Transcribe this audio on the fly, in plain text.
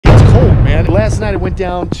man. Last night it went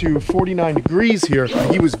down to 49 degrees here.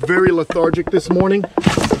 He was very lethargic this morning.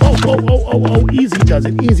 Oh, easy does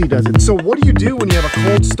it, easy does it. So what do you do when you have a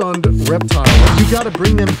cold stunned reptile? You gotta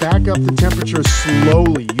bring them back up to temperature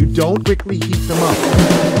slowly. You don't quickly heat them up.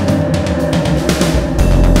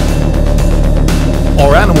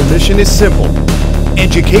 Our animal mission is simple.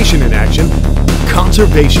 Education in action,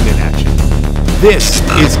 conservation in action. This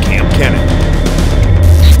is Kamp Kenan.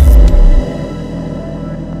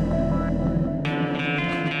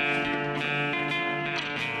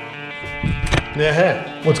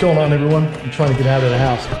 Yeah, what's going on, everyone? I'm trying to get out of the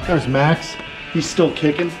house. There's Max. He's still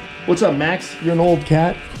kicking. What's up, Max? You're an old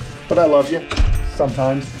cat, but I love you.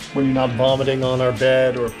 Sometimes when you're not vomiting on our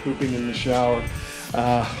bed or pooping in the shower.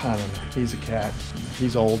 I don't know. He's a cat.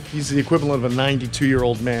 He's old. He's the equivalent of a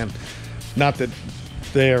 92-year-old man. Not that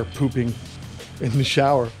they're pooping in the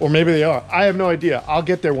shower, or maybe they are. I have no idea. I'll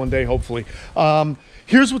get there one day, hopefully.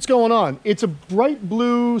 Here's what's going on. It's a bright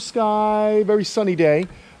blue sky, very sunny day.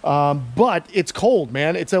 But it's cold,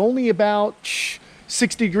 man. It's only about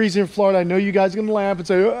 60 degrees here in Florida. I know you guys are gonna laugh and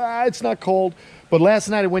say, it's not cold. But last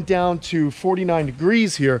night it went down to 49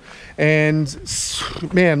 degrees here. And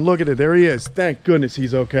man, look at it, there he is. Thank goodness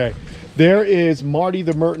he's okay. There is Marty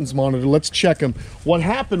the Mertens monitor. Let's check him. What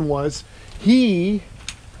happened was he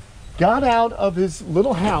got out of his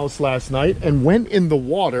little house last night and went in the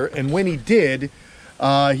water. And when he did,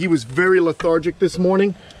 he was very lethargic this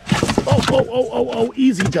morning. Oh,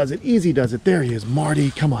 easy does it, easy does it. There he is,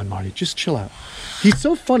 Marty. Come on, Marty, just chill out. He's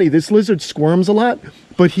so funny. This lizard squirms a lot,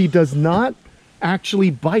 but he does not actually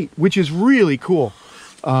bite, which is really cool.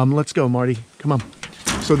 Let's go, Marty, come on.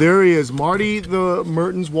 So there he is, Marty the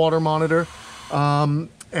Mertens water monitor.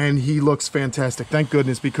 And he looks fantastic, thank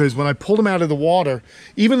goodness, because when I pulled him out of the water,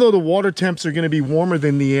 even though the water temps are gonna be warmer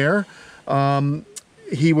than the air,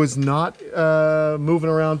 he was not moving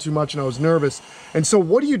around too much, and I was nervous. And so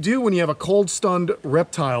what do you do when you have a cold stunned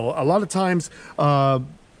reptile? A lot of times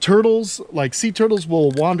turtles, like sea turtles,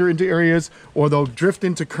 will wander into areas, or they'll drift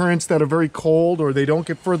into currents that are very cold, or they don't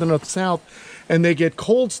get further enough south and they get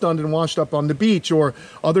cold stunned and washed up on the beach. Or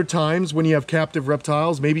other times when you have captive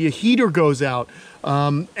reptiles, maybe a heater goes out.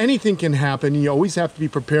 Anything can happen. You always have to be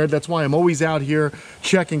prepared. That's why I'm always out here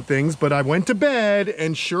checking things. But I went to bed,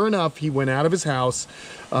 and sure enough, he went out of his house.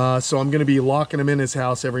 So I'm going to be locking him in his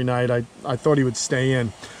house every night. I thought he would stay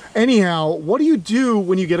in. Anyhow, what do you do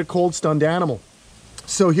when you get a cold stunned animal?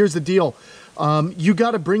 So here's the deal. You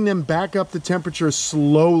got to bring them back up to temperature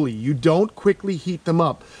slowly. You don't quickly heat them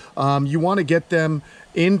up. You want to get them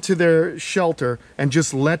into their shelter and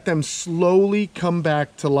just let them slowly come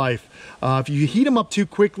back to life. If you heat them up too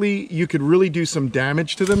quickly, you could really do some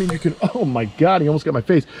damage to them. And you can, oh my God, he almost got my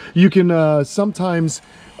face. You can sometimes,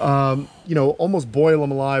 you know, almost boil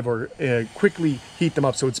them alive or quickly heat them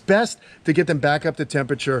up. So it's best to get them back up to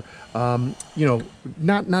temperature, you know,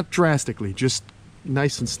 not drastically, just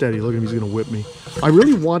nice and steady. Look at him, he's gonna whip me. I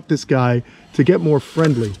really want this guy to get more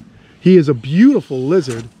friendly. He is a beautiful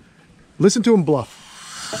lizard. Listen to him bluff.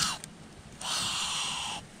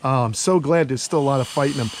 Oh, I'm so glad there's still a lot of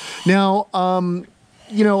fight in him. Now,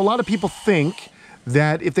 you know, a lot of people think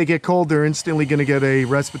that if they get cold, they're instantly gonna get a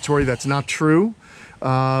respiratory. That's not true.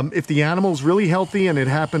 If the animal's really healthy and it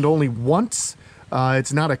happened only once,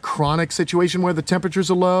 it's not a chronic situation where the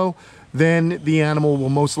temperatures are low, then the animal will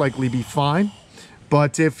most likely be fine.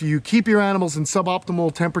 But if you keep your animals in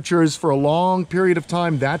suboptimal temperatures for a long period of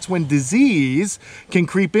time, that's when disease can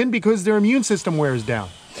creep in because their immune system wears down.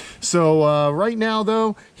 So right now,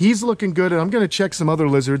 though, he's looking good. And I'm going to check some other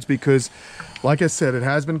lizards because, like I said, it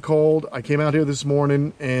has been cold. I came out here this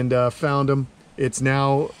morning and found him. It's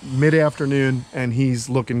now mid-afternoon and he's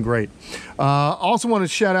looking great. Also want to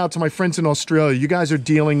shout out to my friends in Australia. You guys are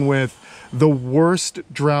dealing with the worst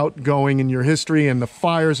drought going in your history, and the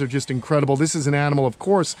fires are just incredible. This is an animal, of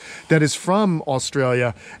course, that is from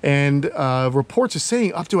Australia, and reports are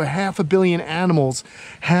saying up to 500 million animals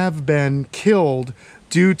have been killed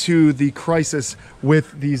due to the crisis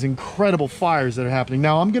with these incredible fires that are happening.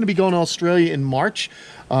 Now, I'm going to be going to Australia in March,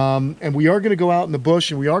 and we are going to go out in the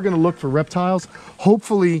bush, and we are going to look for reptiles.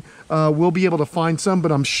 Hopefully, we'll be able to find some, but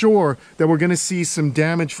I'm sure that we're going to see some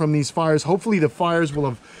damage from these fires. Hopefully, the fires will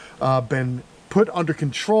have been put under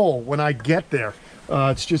control when I get there.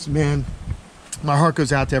 It's just, man, my heart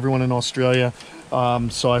goes out to everyone in Australia.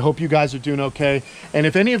 So I hope you guys are doing okay. And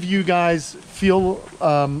if any of you guys feel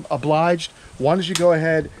obliged, why don't you go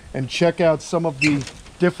ahead and check out some of the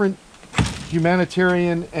different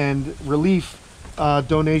humanitarian and relief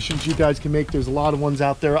donations you guys can make. There's a lot of ones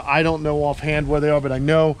out there. I don't know offhand where they are, but I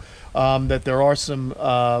know that there are some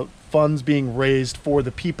funds being raised for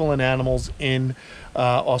the people and animals in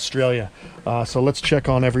Australia. So let's check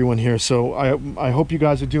on everyone here. So I hope you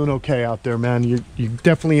guys are doing okay out there, man. You're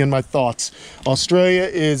definitely in my thoughts. Australia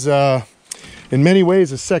is in many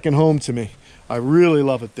ways a second home to me. I really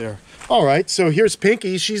love it there. All right, so here's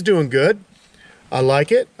Pinky. She's doing good. I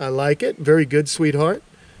like it. I like it. Very good, sweetheart.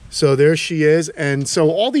 So there she is. And so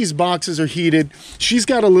all these boxes are heated. She's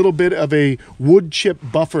got a little bit of a wood chip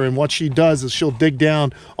buffer, and what she does is she'll dig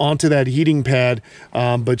down onto that heating pad.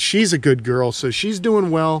 But she's a good girl, so she's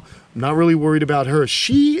doing well. I'm not really worried about her.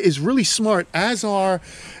 She is really smart, as are,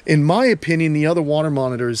 in my opinion, the other water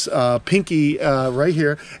monitors, Pinky right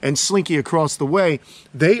here and Slinky across the way.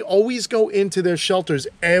 They always go into their shelters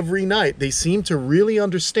every night. They seem to really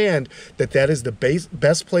understand that that is the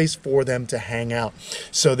best place for them to hang out.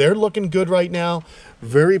 So they're looking good right now.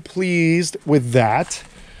 Very pleased with that.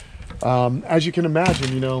 As you can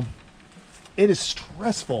imagine, you know, it is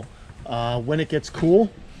stressful when it gets cool.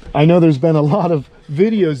 I know there's been a lot of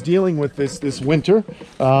videos dealing with this winter,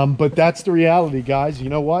 but that's the reality, guys. You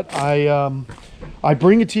know what? I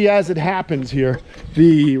bring it to you as it happens here.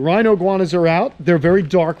 The rhino iguanas are out. They're very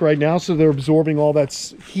dark right now, so they're absorbing all that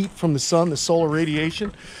heat from the sun, the solar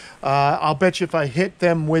radiation. I'll bet you if I hit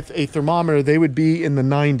them with a thermometer, they would be in the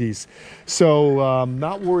 90s. So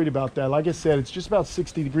not worried about that. Like I said, it's just about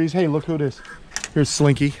 60 degrees. Hey, look who it is. Here's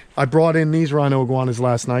Slinky. I brought in these rhino iguanas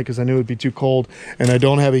last night because I knew it would be too cold, and I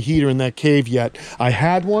don't have a heater in that cave yet. I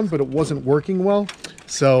had one, but it wasn't working well,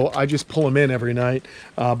 so I just pull them in every night.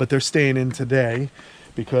 But they're staying in today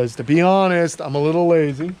because, to be honest, I'm a little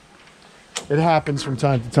lazy. It happens from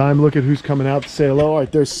time to time. Look at who's coming out to say hello. All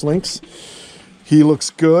right, there's Slinks. He looks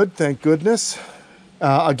good, thank goodness.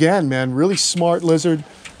 Again, man, really smart lizard.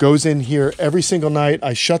 Goes in here every single night.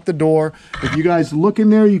 I shut the door. If you guys look in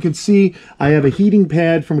there, you can see I have a heating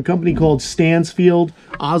pad from a company called Stansfield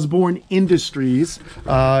Osborne Industries.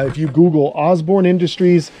 If you Google Osborne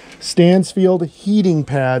Industries Stansfield heating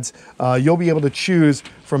pads, you'll be able to choose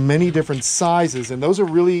from many different sizes. And those are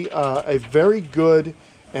really a very good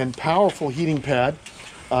and powerful heating pad.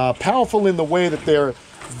 Powerful in the way that they're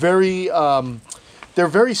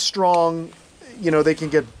very strong. You know, they can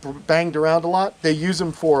get banged around a lot. They use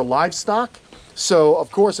them for livestock. So,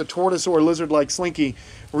 of course, a tortoise or a lizard like Slinky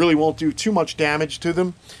really won't do too much damage to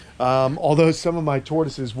them. Although some of my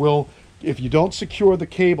tortoises will, if you don't secure the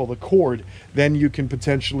cable, the cord, then you can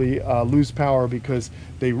potentially lose power because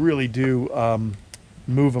they really do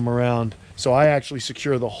move them around. So I actually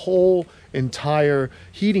secure the whole entire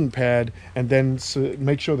heating pad and then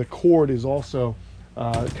make sure the cord is also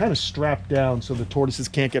kind of strapped down so the tortoises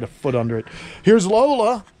can't get a foot under it. Here's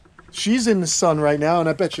Lola. She's in the sun right now, and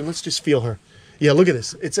I bet you, let's just feel her. Yeah, look at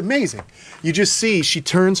this. It's amazing. You just see she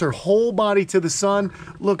turns her whole body to the sun.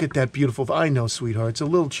 Look at that beautiful. I know, sweetheart, it's a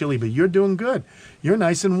little chilly, but you're doing good. You're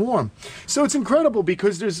nice and warm. So it's incredible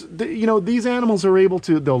because there's, you know, these animals are able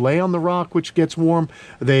to, they'll lay on the rock, which gets warm.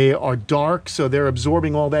 They are dark, so they're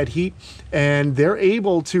absorbing all that heat, and they're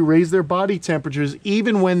able to raise their body temperatures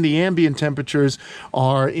even when the ambient temperatures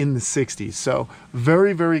are in the 60s. So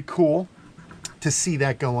very, very cool to see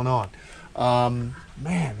that going on.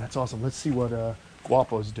 Man, that's awesome. Let's see what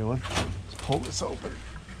Guapo's doing. Let's pull this open.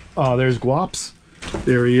 Oh, there's Guaps.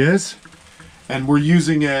 There he is. And we're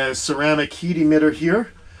using a ceramic heat emitter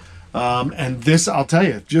here. And this, I'll tell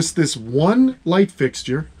you, just this one light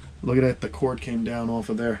fixture. Look at that, the cord came down off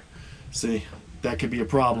of there. See, that could be a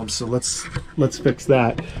problem. So let's fix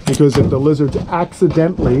that. Because if the lizards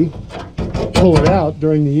accidentally pull it out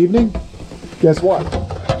during the evening, guess what?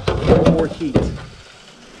 No more heat.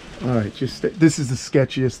 All right, this is the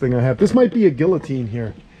sketchiest thing I have. This might be a guillotine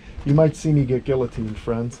here. You might see me get guillotined,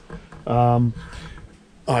 friends. All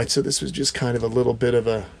right, so this was just kind of a little bit of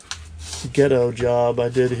a ghetto job I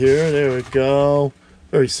did here. There we go.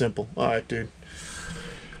 Very simple. All right, dude.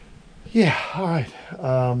 Yeah, all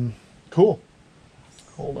right. Cool.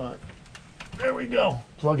 Hold on. There we go.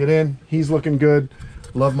 Plug it in. He's looking good.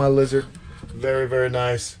 Love my lizard. Very, very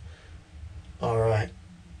nice. All right.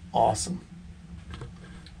 Awesome.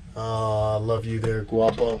 I love you there,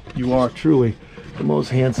 Guapo. You are truly the most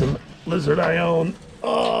handsome lizard I own.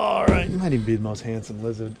 All right. You might even be the most handsome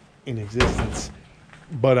lizard in existence,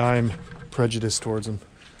 but I'm prejudiced towards him.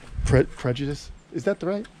 Prejudice? Is that the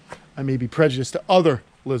right? I may be prejudiced to other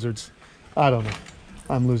lizards. I don't know.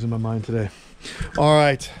 I'm losing my mind today. All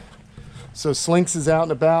right. So Slinks is out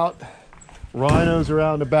and about. Rhinos are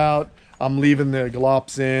out and about. I'm leaving the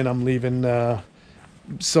galops in. I'm leaving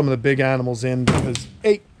some of the big animals in because,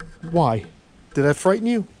 hey, why? Did I frighten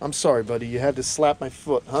you? I'm sorry, buddy. You had to slap my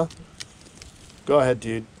foot, huh? Go ahead,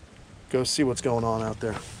 dude. Go see what's going on out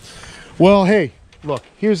there. Well, hey, look,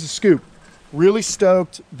 here's the scoop. Really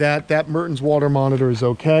stoked that that Mertens water monitor is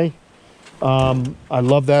okay. I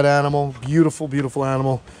love that animal. Beautiful, beautiful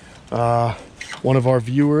animal. One of our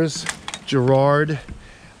viewers, Gerard,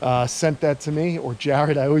 sent that to me, or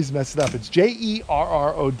Jared. I always mess it up. It's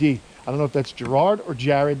J-E-R-R-O-D. I don't know if that's Gerard or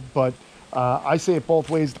Jared, but I say it both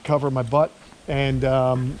ways to cover my butt. And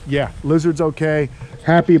yeah, lizard's okay.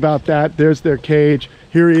 Happy about that. There's their cage.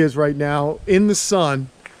 Here he is right now in the sun,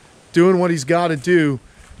 doing what he's got to do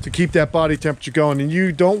to keep that body temperature going. And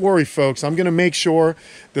you don't worry, folks. I'm going to make sure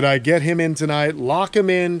that I get him in tonight, lock him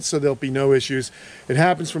in so there'll be no issues. It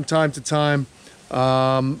happens from time to time.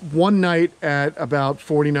 One night at about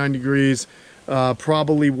 49 degrees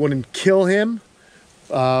probably wouldn't kill him.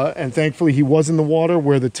 And thankfully he was in the water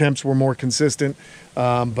where the temps were more consistent.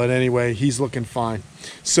 But anyway, he's looking fine.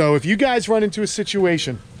 So if you guys run into a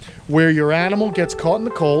situation where your animal gets caught in the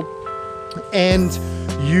cold and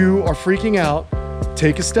you are freaking out,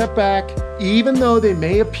 take a step back, even though they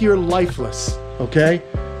may appear lifeless, okay?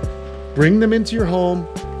 Bring them into your home,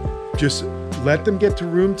 just let them get to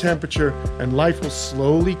room temperature, and life will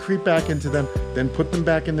slowly creep back into them. Then put them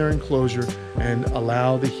back in their enclosure and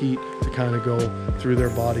allow the heat to kind of go through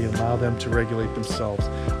their body and allow them to regulate themselves.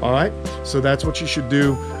 All right, so that's what you should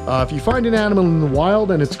do. If you find an animal in the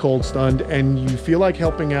wild and it's cold stunned and you feel like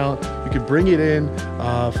helping out, you could bring it in.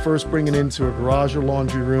 First bring it into a garage or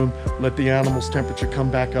laundry room, let the animal's temperature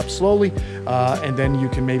come back up slowly, and then you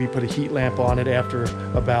can maybe put a heat lamp on it after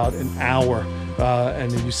about an hour.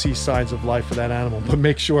 And you see signs of life for that animal, but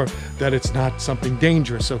make sure that it's not something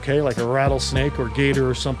dangerous, okay? Like a rattlesnake or gator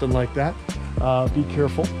or something like that. Be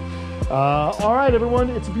careful. All right, everyone,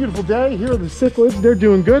 it's a beautiful day. Here are the cichlids. They're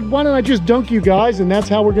doing good. Why don't I just dunk you guys, and that's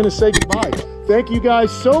how we're gonna say goodbye. Thank you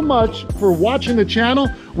guys so much for watching the channel.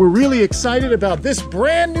 We're really excited about this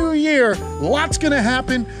brand new year. Lots gonna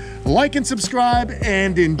happen. Like and subscribe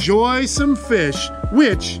and enjoy some fish,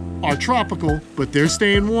 which are tropical, but they're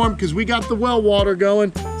staying warm because we got the well water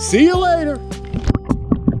going. See you later.